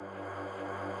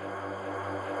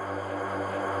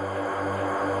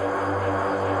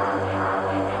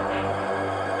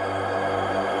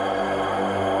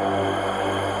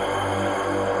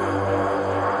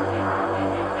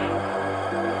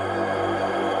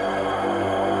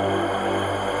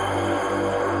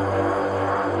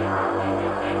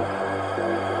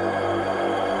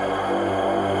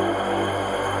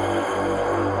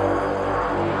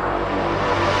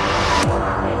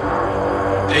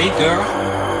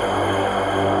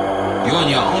You on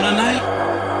your own tonight?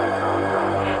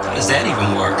 How does that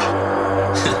even work?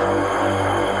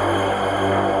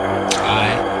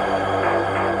 Alright.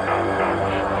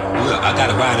 Look, I got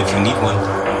a ride if you need one.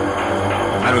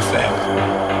 Matter of fact,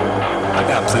 I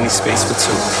got plenty space for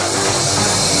two.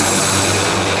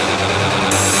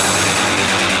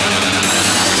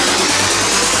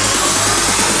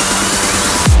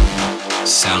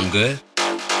 Sound good?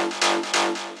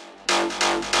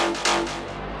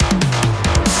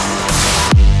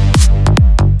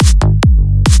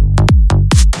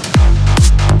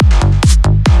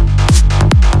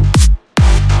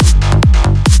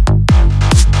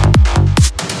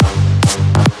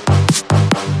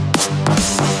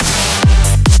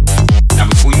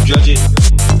 Judge it.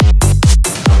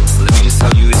 Let me just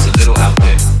tell you, it's a little out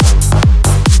there.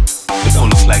 It don't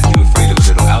look like you afraid of a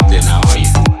little out there now, are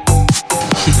you?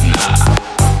 Nah.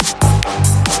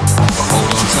 But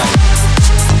hold on tight.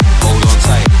 Hold on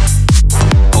tight.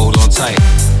 Hold on tight.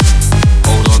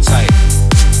 Hold on tight.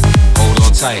 Hold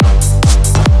on tight.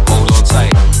 Hold on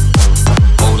tight.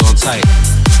 Hold on tight.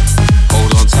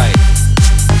 Hold on tight.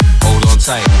 Hold on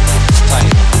tight. Tight.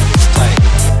 Tight.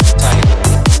 Tight.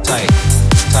 Tight.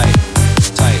 Tight, tight,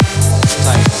 tight, tight,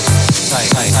 tight,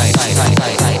 tight, tight, tight,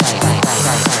 tight, tight,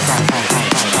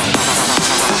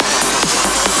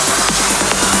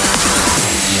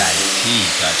 VIP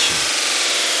got you.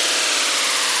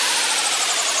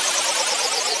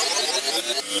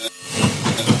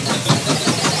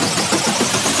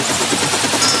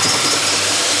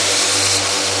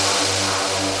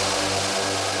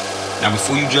 Now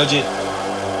before you judge it,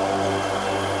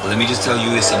 let me just tell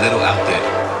you, it's a little out there.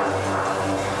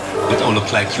 It don't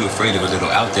look like you afraid of a little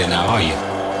out there now, are you?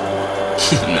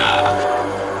 Nah.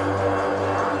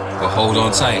 But hold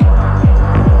on tight.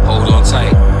 Hold on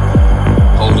tight.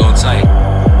 Hold on tight.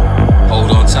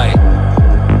 Hold on tight.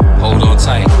 Hold on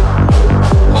tight.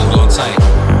 Hold on tight.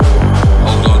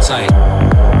 Hold on tight.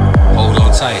 Hold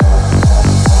on tight.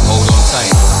 Hold on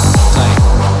tight. Tight.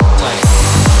 Tight.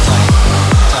 Tight.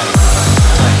 Tight.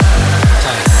 Tight.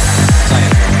 Tight. Tight.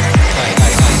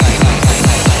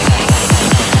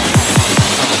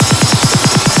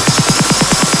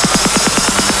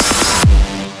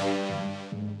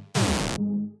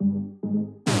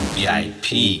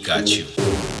 VIP got you.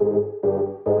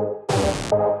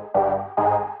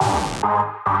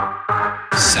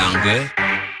 Sound good?